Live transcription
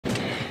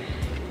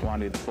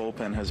Wandy, the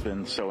bullpen has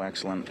been so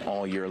excellent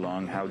all year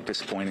long. How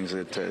disappointing is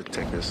it to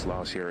take this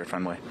loss here at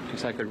Fenway?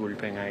 Sabes que el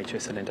bullpen ha hecho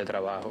excelente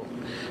trabajo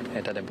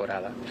esta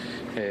temporada,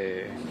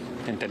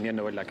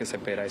 entendiendo, ¿verdad?, que se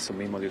espera eso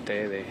mismo de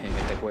ustedes en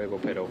este juego,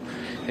 pero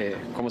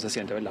 ¿cómo se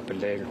siente, verdad,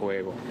 perder el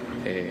juego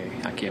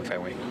aquí en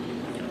Fenway?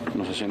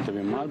 No se siente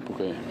bien mal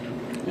porque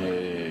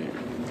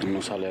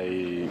uno sale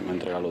ahí a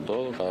entregarlo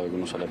todo cada vez que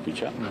uno sale a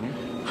pichar.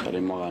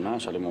 Salimos a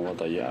ganar, salimos a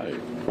batallar,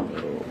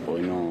 pero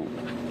hoy no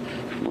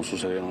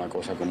sucedieron las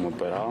cosas como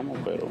esperábamos,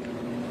 pero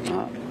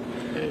nada,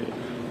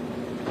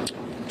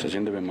 se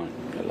siente bien mal,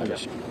 ¿verdad que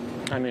sí?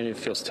 I mean, it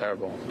feels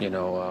terrible, you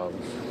know.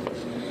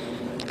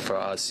 For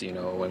us, you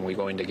know, when we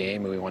go in the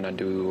game, we want to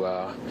do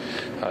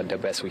the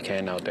best we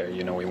can out there.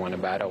 You know, we want to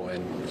battle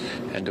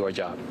and do our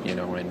job. You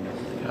know,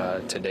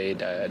 and today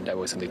that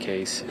wasn't the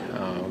case.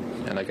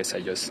 And like I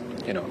said, just,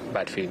 you know,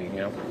 bad feeling.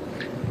 You know.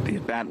 The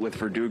at-bat with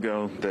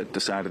Verdugo that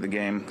decided the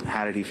game,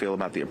 how did he feel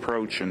about the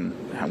approach and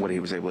what he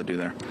was able to do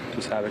there?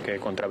 Tú sabes que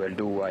contra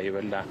Verdugo ahí,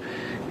 ¿verdad?,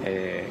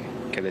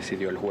 que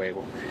decidió el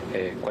juego.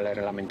 ¿Cuál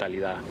era la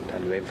mentalidad,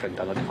 tal vez,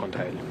 enfrentándote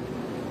contra él?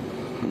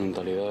 La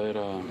mentalidad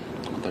era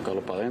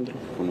atacarlo para adentro,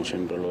 como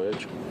siempre lo he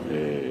hecho.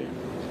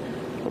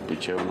 Los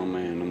picheos no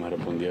me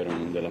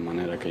respondieron de la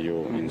manera que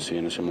yo en sí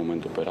en ese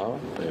momento esperaba,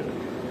 pero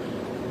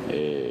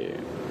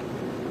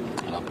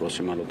a la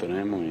próxima lo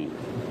tenemos y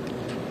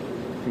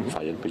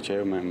fallé el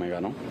picheo, me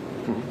ganó.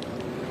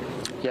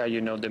 Yeah,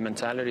 you know, the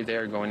mentality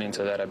there going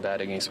into that at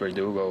bat against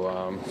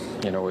Verdugo,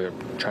 you know, we were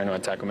trying to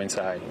attack him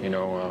inside, you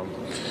know.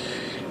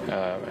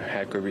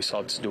 Had good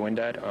results doing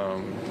that.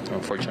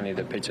 Unfortunately,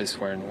 the pitches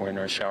weren't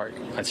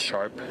as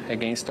sharp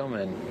against him,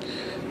 and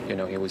you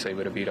know, he was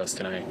able to beat us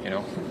tonight. You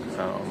know,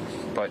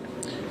 but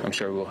I'm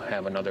sure we'll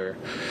have another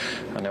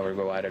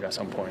go at it at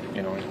some point.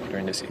 You know,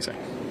 during the season.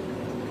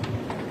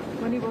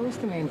 Wandy, what was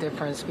the main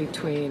difference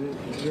between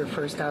your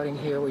first outing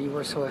here, where you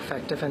were so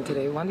effective, and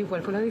today? Wandy,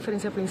 ¿cuál fue la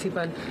diferencia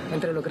principal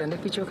entre los grandes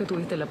picheos que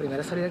tuviste, la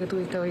primera salida que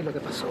tuviste hoy y lo que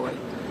pasó hoy?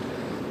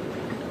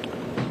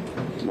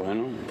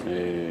 Bueno,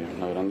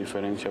 la gran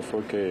diferencia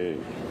fue que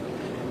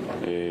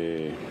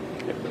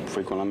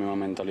fui con la misma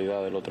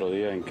mentalidad del otro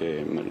día en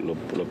que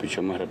los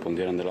picheos me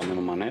respondieran de la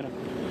misma manera.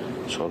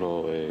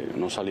 Solo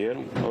no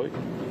salieron hoy,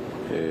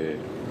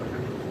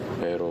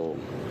 pero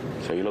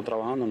seguirlo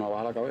trabajando, no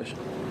bajar la cabeza.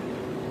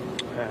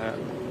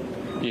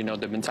 You know,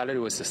 the mentality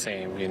was the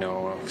same, you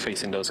know,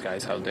 facing those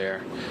guys out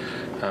there.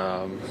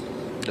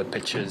 The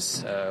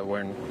pitches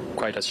weren't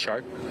quite as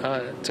sharp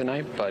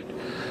tonight, but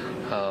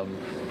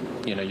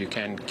you know, you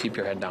can't keep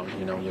your head down.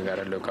 You know, you got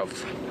to look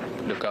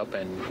up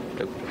and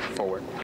look forward.